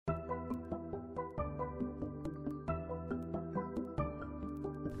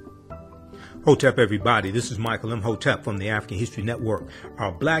Hotep, everybody. This is Michael M. Hotep from the African History Network.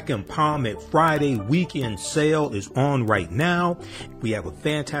 Our Black Empowerment Friday weekend sale is on right now. We have a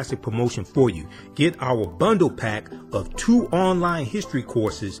fantastic promotion for you. Get our bundle pack of 2 online history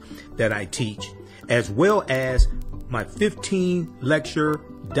courses that I teach, as well as my 15 lecture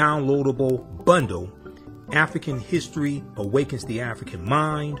downloadable bundle, African History Awakens the African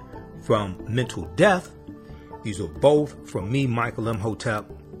Mind from Mental Death. These are both from me, Michael M. Hotep.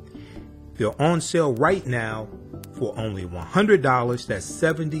 They're on sale right now for only $100. That's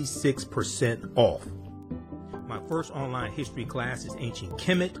 76% off. My first online history class is Ancient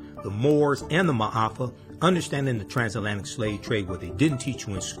Kemet, the Moors, and the Ma'afa, Understanding the Transatlantic Slave Trade, what they didn't teach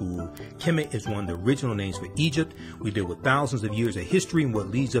you in school. Kemet is one of the original names for Egypt. We deal with thousands of years of history and what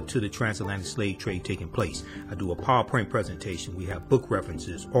leads up to the transatlantic slave trade taking place. I do a PowerPoint presentation. We have book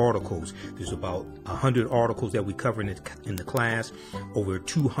references, articles. There's about 100 articles that we cover in the class, over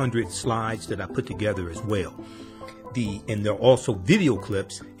 200 slides that I put together as well. And there are also video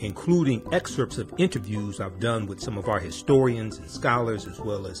clips, including excerpts of interviews I've done with some of our historians and scholars, as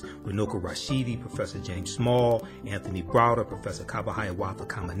well as Runoko Rashidi, Professor James Small, Anthony Browder, Professor Kabahaya Wafa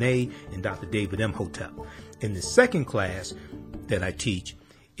Kamene, and Dr. David M. Hotep. In the second class that I teach,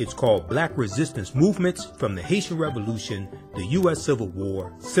 it's called Black Resistance Movements from the Haitian Revolution, the U.S. Civil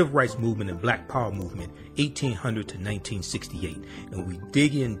War, Civil Rights Movement, and Black Power Movement, 1800 to 1968. And we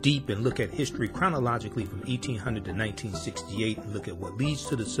dig in deep and look at history chronologically from 1800 to 1968 and look at what leads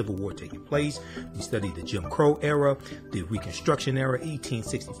to the Civil War taking place. We study the Jim Crow era, the Reconstruction era,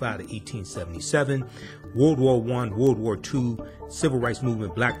 1865 to 1877, World War I, World War II, Civil Rights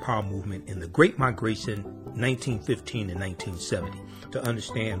Movement, Black Power Movement, and the Great Migration, 1915 and 1970, to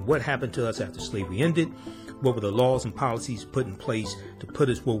understand what happened to us after slavery ended, what were the laws and policies put in place to put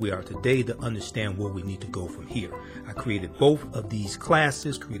us where we are today, to understand where we need to go from here. I created both of these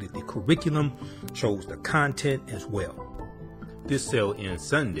classes, created the curriculum, chose the content as well. This sale ends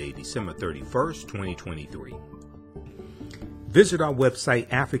Sunday, December 31st, 2023. Visit our website,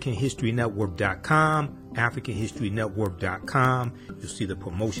 AfricanHistoryNetwork.com, AfricanHistoryNetwork.com. You'll see the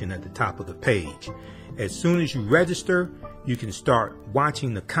promotion at the top of the page. As soon as you register, you can start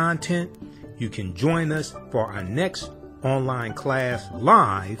watching the content. You can join us for our next online class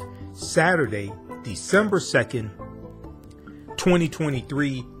live Saturday, December 2nd,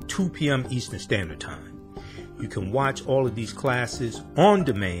 2023, 2 p.m. Eastern Standard Time. You can watch all of these classes on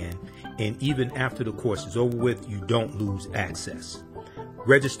demand, and even after the course is over with, you don't lose access.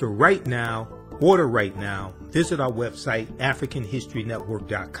 Register right now, order right now. Visit our website,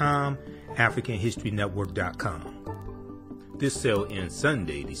 AfricanHistoryNetwork.com, AfricanHistoryNetwork.com. This sale ends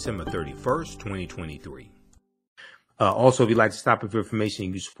Sunday, December 31st, 2023. Also, if you'd like to stop for information,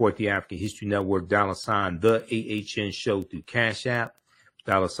 you can support the African History Network, $ the AHN Show through Cash App,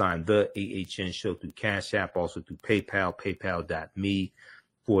 $ the AHN Show through Cash App, also through PayPal, paypal.me/the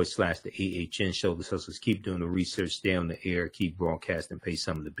AHN Show. This helps us keep doing the research, stay on the air, keep broadcasting, pay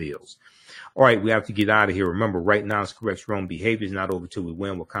some of the bills. All right, we have to get out of here. Remember, right now, it's correct wrong behavior is not over till we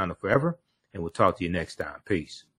win Wakanda forever, and we'll talk to you next time. Peace.